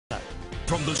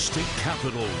From the state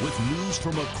capitol with news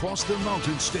from across the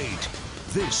Mountain State,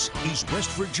 this is West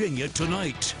Virginia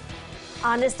Tonight.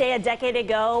 On this day a decade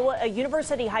ago, a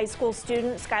University High School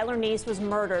student, Skylar Neese, was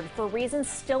murdered for reasons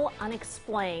still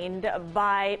unexplained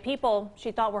by people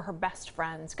she thought were her best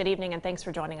friends. Good evening and thanks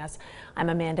for joining us. I'm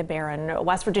Amanda Barron.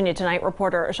 West Virginia Tonight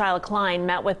reporter Skylar Klein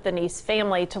met with the Neese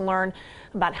family to learn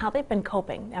about how they've been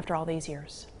coping after all these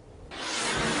years.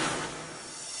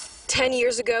 10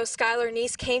 years ago, Skylar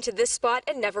Neese came to this spot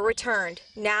and never returned.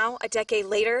 Now, a decade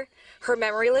later, her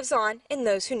memory lives on in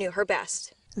those who knew her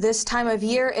best. This time of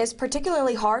year is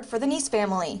particularly hard for the Neese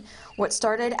family. What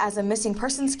started as a missing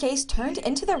persons case turned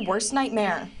into their worst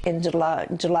nightmare. In July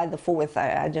the 4th,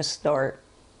 I just start,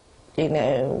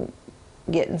 getting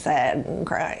sad and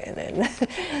crying. And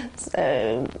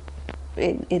so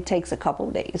it takes a couple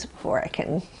of days before I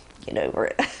can get over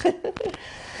it.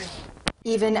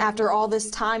 Even after all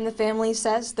this time, the family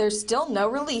says there's still no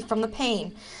relief from the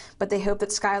pain. But they hope that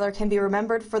Skylar can be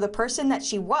remembered for the person that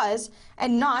she was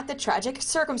and not the tragic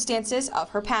circumstances of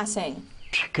her passing.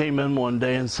 She came in one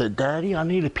day and said, "Daddy, I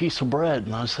need a piece of bread."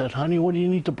 And I said, "Honey, what do you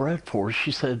need the bread for?"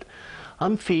 She said,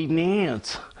 "I'm feeding the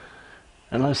ants."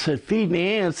 And I said, "Feeding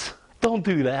the ants? Don't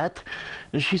do that."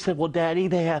 And she said, "Well, Daddy,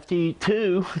 they have to eat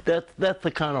too." That's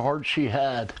the kind of heart she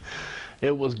had.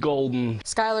 It was golden.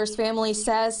 Skylar's family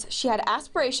says she had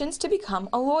aspirations to become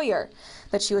a lawyer,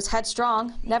 that she was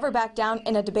headstrong, never backed down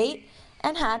in a debate,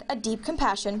 and had a deep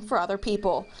compassion for other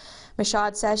people.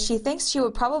 Mashad says she thinks she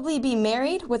would probably be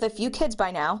married with a few kids by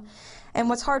now. And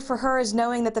what's hard for her is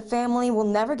knowing that the family will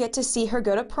never get to see her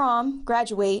go to prom,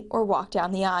 graduate, or walk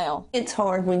down the aisle. It's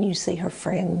hard when you see her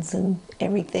friends and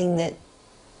everything that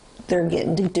they're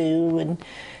getting to do, and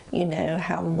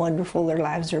how wonderful their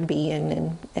lives are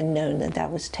being, and knowing that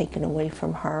that was taken away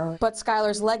from her. But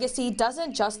Skylar's legacy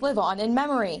doesn't just live on in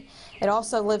memory. It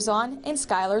also lives on in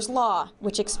Skylar's Law,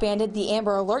 which expanded the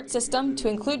Amber Alert system to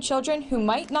include children who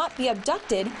might not be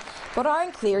abducted but are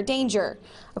in clear danger.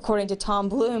 According to Tom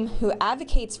Bloom, who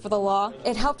advocates for the law,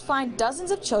 it helped find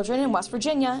dozens of children in West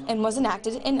Virginia and was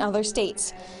enacted in other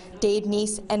states. Dave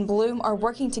Neese and Bloom are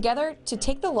working together to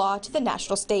take the law to the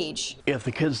national stage. If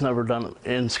the kid's never done it,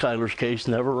 in Skylar's case,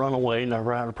 never run away,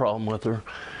 never had a problem with her,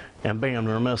 and bam,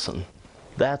 they're missing,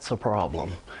 that's a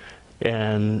problem.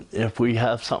 And if we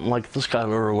have something like the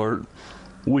Skylar Alert,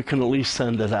 we can at least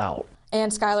send it out.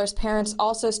 And Skylar's parents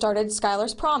also started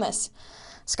Skylar's Promise.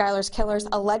 Skylar's killers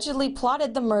allegedly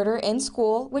plotted the murder in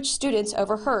school, which students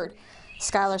overheard.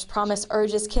 Skylar's Promise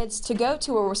urges kids to go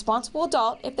to a responsible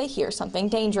adult if they hear something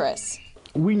dangerous.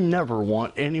 We never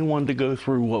want anyone to go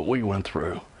through what we went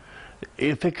through.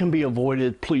 If it can be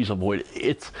avoided, please avoid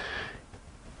it.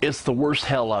 It's the worst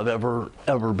hell I've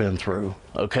ever been through,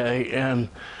 okay? And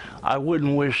I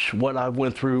wouldn't wish what I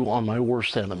went through on my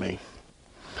worst enemy.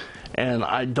 And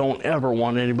I don't ever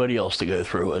want anybody else to go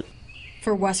through it.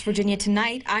 For West Virginia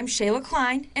Tonight, I'm Skylar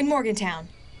Klein in Morgantown.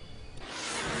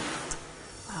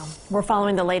 We're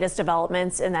following the latest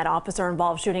developments in that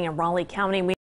officer-involved shooting in Raleigh County.